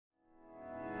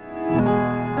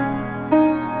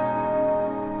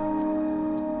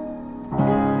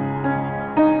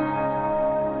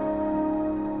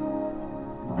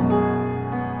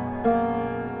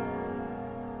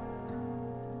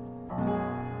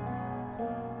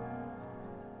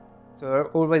So I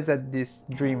always had this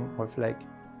dream of like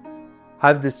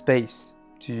have the space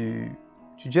to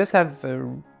just have a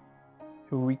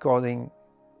recording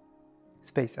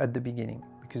space at the beginning,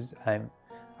 because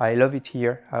I love it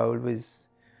here. I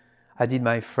did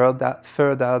my third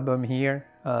album here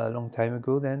a long time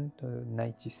ago then,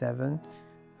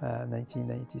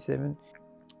 1997,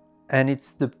 and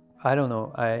it's I don't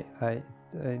know,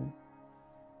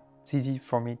 it's easy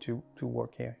for me to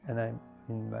work here, and I'm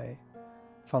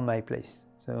found my place.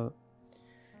 So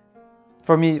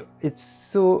for me it's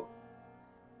so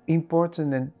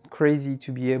important and crazy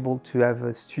to be able to have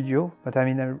a studio, but I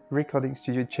mean a recording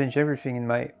studio changed everything in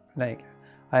my, like,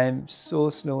 I am so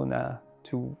slow now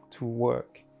to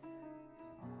work.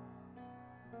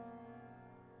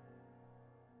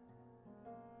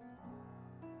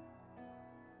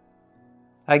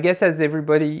 I guess as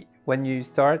everybody, when you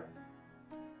start,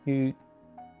 you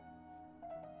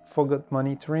forgot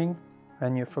monitoring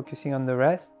and you're focusing on the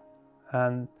rest,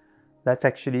 and that's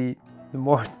actually the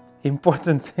most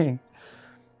important thing.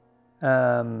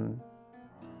 But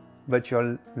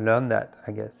you'll learn that,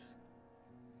 I guess.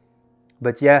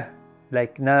 But yeah,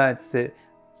 like now it's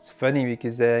funny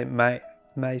because my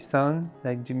son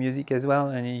like do music as well,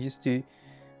 and he used to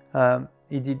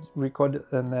he did record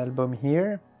an album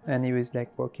here, and he was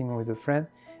like working with a friend,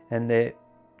 and they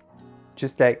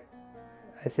just like,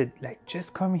 I said like,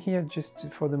 just come here just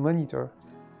for the monitor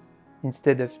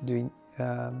instead of doing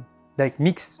like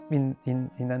mix in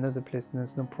another place.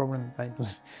 There's no problem,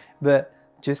 but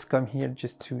just come here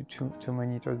just to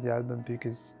monitor the album,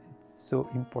 because it's so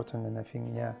important. And I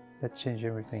think, yeah, that changed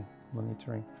everything,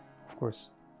 monitoring, of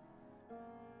course.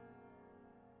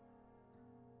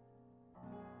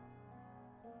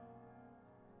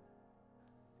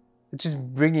 It's just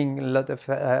bringing a lot of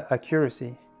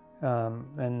accuracy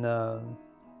and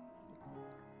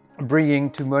bringing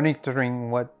to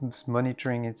monitoring what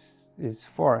monitoring is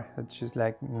for. It's just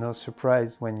like no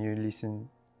surprise when you listen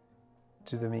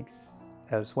to the mix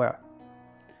elsewhere.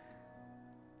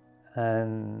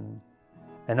 And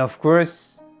of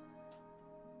course,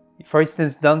 for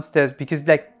instance, downstairs, because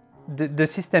like the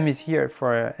system is here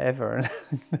forever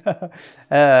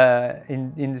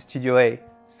in the Studio A.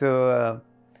 So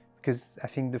because I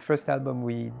think the first album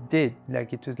we did,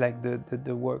 like it was like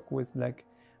the work was like,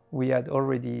 we had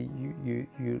already,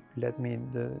 you let me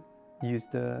use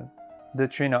the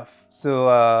Trinnov. So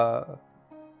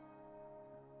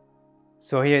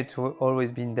here it's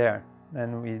always been there,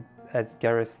 and we, as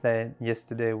Gareth said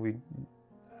yesterday,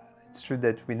 it's true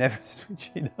that we never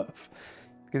switch it off,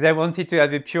 because I wanted to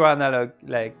have a pure analog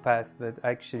like path, but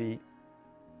actually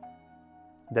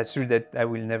that's true that I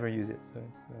will never use it. So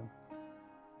it's,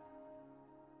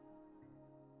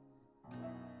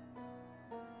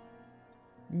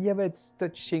 yeah, but it's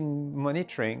touching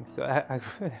monitoring, so I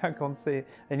can't say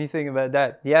anything about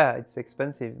that. Yeah, it's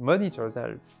expensive. Monitors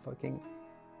are fucking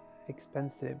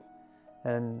expensive,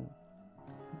 and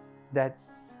that's,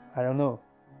 I don't know.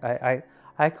 I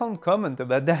can't comment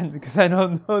about that because I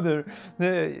don't know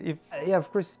if, yeah, of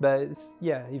course, but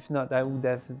yeah, if not, I would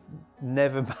have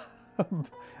never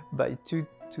buy two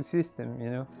system, you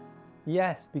know.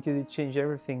 Yes, because it changed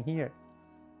everything here,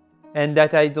 and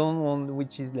that I don't want,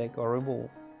 which is like horrible,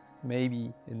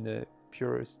 maybe in the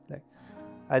purest, like,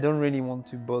 I don't really want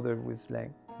to bother with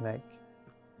like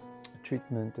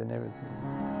treatment and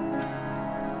everything.